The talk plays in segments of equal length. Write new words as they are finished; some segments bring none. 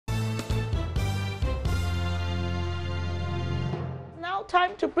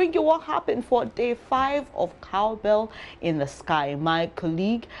time to bring you what happened for day 5 of Cowbell in the Sky. My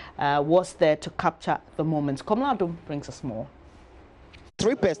colleague was there to capture the moments. Komlado brings us more.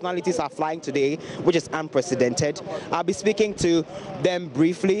 3 personalities are flying today, which is unprecedented. I'll be speaking to them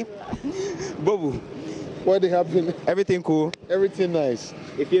briefly. Bobu, what happened? Everything cool? Everything nice.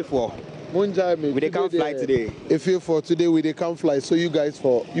 If you're for, we they can't fly today. If you're for today, we they can't fly. So you guys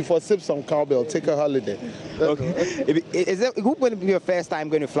sip some Cowbell, take a holiday. Okay. Is it who going to be your first time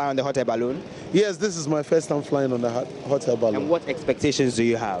going to fly on the hot air balloon? Yes, this is my first time flying on the hot air balloon. And what expectations do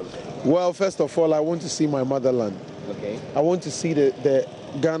you have? Well, first of all, I want to see my motherland. Okay. I want to see the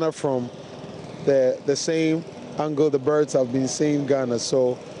Ghana from the same angle the birds have been seeing Ghana.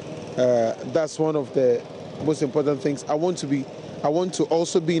 So that's one of the most important things. I want to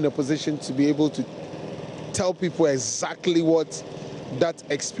also be in a position to be able to tell people exactly what that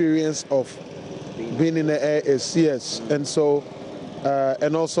experience of being in the air is. Yes. And so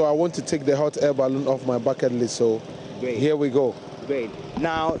and also I want to take the hot air balloon off my bucket list. So Great. Here we go. Great.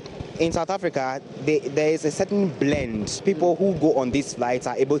 Now, in South Africa, there is a certain blend. People who go on these flights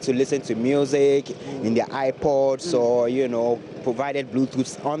are able to listen to music in their iPods or, provided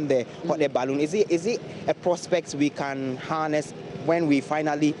Bluetooth on the hot air balloon. Is it a prospect we can harness when we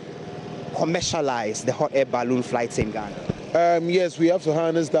finally commercialize the hot air balloon flights in Ghana? Yes, we have to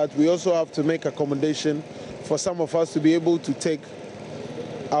harness that. We also have to make accommodation for some of us to be able to take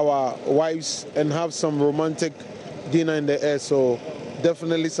our wives and have some romantic dinner in the air. So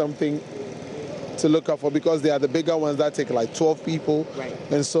definitely something to look out for, because they are the bigger ones that take like 12 people. Right.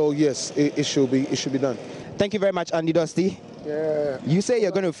 And so yes, it should be done. Thank you very much, Andy Dosty. Yeah. You say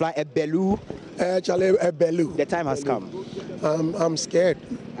you're going to fly a Bellu. Actually, a Bellu. The time has come. I'm scared.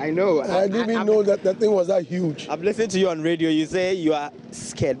 I know. I didn't even know that thing was that huge. I've listened to you on radio. You say you are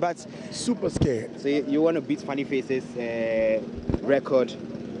scared, but Super scared. so you want to beat Funny Face's record.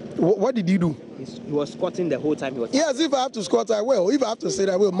 What did you do? He was squatting the whole time he was. Yes, if I have to squat, I will. If I have to sit,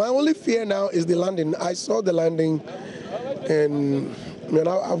 I will. My only fear now is the landing. I saw the landing, and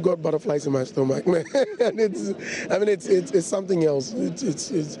I've got butterflies in my stomach. And it's something else.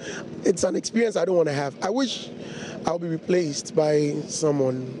 It's an experience I don't want to have. I wish I'll be replaced by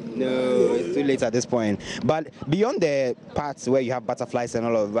someone. No, it's too late at this point. But beyond the parts where you have butterflies and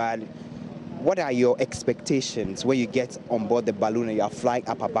all of that, what are your expectations when you get on board the balloon and you are flying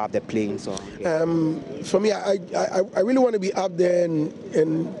up above the plane? So, for me, I really want to be up there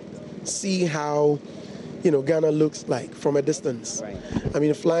and see how Ghana looks like from a distance. Right. I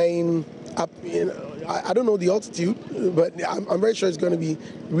mean, flying up, I don't know the altitude, but I'm very sure it's going to be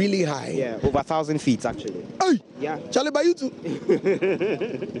really high. Yeah, over 1,000 feet actually. Hey! Yeah. Charlie, by you too?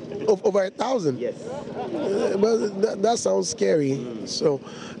 Over 1,000? Yes. But that sounds scary. So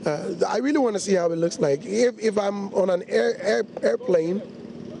I really want to see how it looks like. If I'm on an airplane,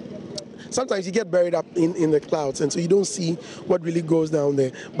 sometimes you get buried up in the clouds, and so you don't see what really goes down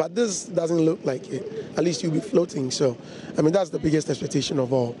there. But this doesn't look like it. At least you'll be floating. So, that's the biggest expectation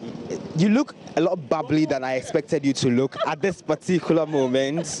of all. You look a lot bubbly than I expected you to look at this particular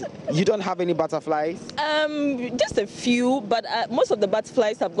moment. You don't have any butterflies? Just a few, but most of the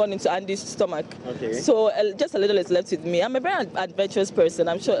butterflies have gone into Andy's stomach. Okay. So just a little is left with me. I'm a very adventurous person.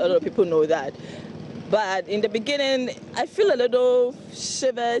 I'm sure a lot of people know that. But in the beginning, I feel a little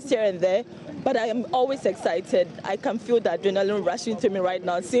shivers here and there, but I am always excited. I can feel the adrenaline rushing through me right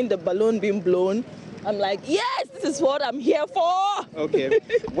now, seeing the balloon being blown. I'm like, yes, this is what I'm here for. Okay.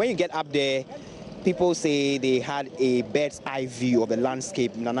 When you get up there, people say they had a bird's eye view of the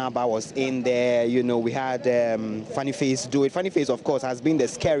landscape. Nanaba was in there. We had Funny Face do it. Funny Face, of course, has been the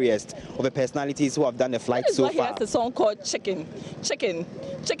scariest of the personalities who have done the flight so far. He has a song called Chicken, Chicken,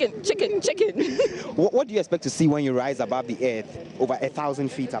 Chicken, Chicken, Chicken. What do you expect to see when you rise above the earth, over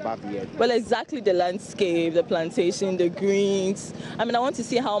 1,000 feet above the earth? Well, exactly the landscape, the plantation, the greens. I want to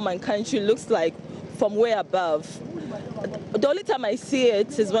see how my country looks like from way above. The only time I see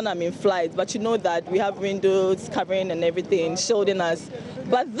it is when I'm in flight, but you know that we have windows covering and everything shielding us.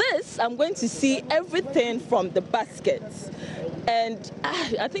 But this, I'm going to see everything from the baskets. And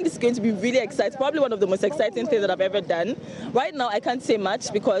I think it's going to be really exciting, probably one of the most exciting things that I've ever done. Right now, I can't say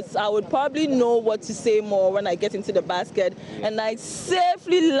much because I would probably know what to say more when I get into the basket and I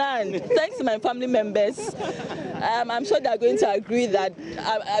safely land, thanks to my family members. I'm sure they're going to agree that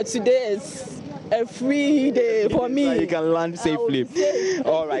today is a free day for me. So you can land safely.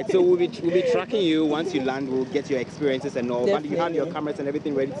 All right, so we'll be tracking you. Once you land, we'll get your experiences and all. Definitely. But you have your cameras and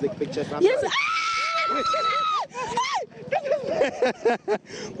everything ready to take pictures? Yes.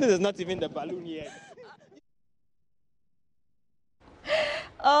 This is not even the balloon yet.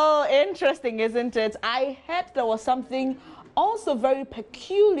 Oh, interesting, isn't it? I heard there was something also very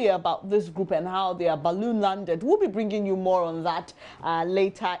peculiar about this group and how they are balloon landed. We'll be bringing you more on that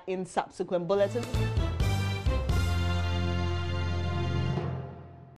later in subsequent bulletins.